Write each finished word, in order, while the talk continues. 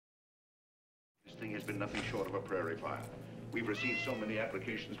thing has been nothing short of a prairie fire. We've received so many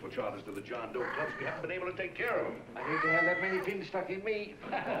applications for charters to the John Doe clubs, we haven't been able to take care of them. I hate to have that many pins stuck in me.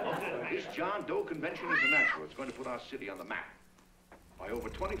 This John Doe convention is a natural. It's going to put our city on the map. By over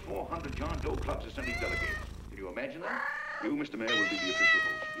 2,400 John Doe clubs are sending delegates. Can you imagine that? You, Mr. Mayor, will be the official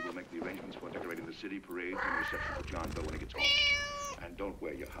host. You will make the arrangements for decorating the city, parades, and reception for John Doe when he gets home. And don't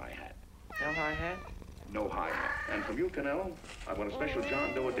wear your high hat. No high hat? No high hat. And from you, Canelo, I want a special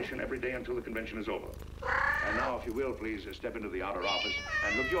John Doe edition every day until the convention is over. And now, if you will, please step into the outer office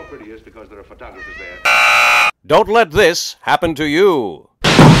and look your prettiest because there are photographers there. Don't let this happen to you.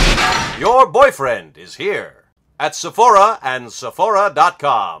 Your boyfriend is here at Sephora and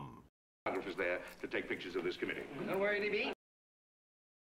Sephora.com. Photographers there to take pictures of this committee. Don't worry, DB.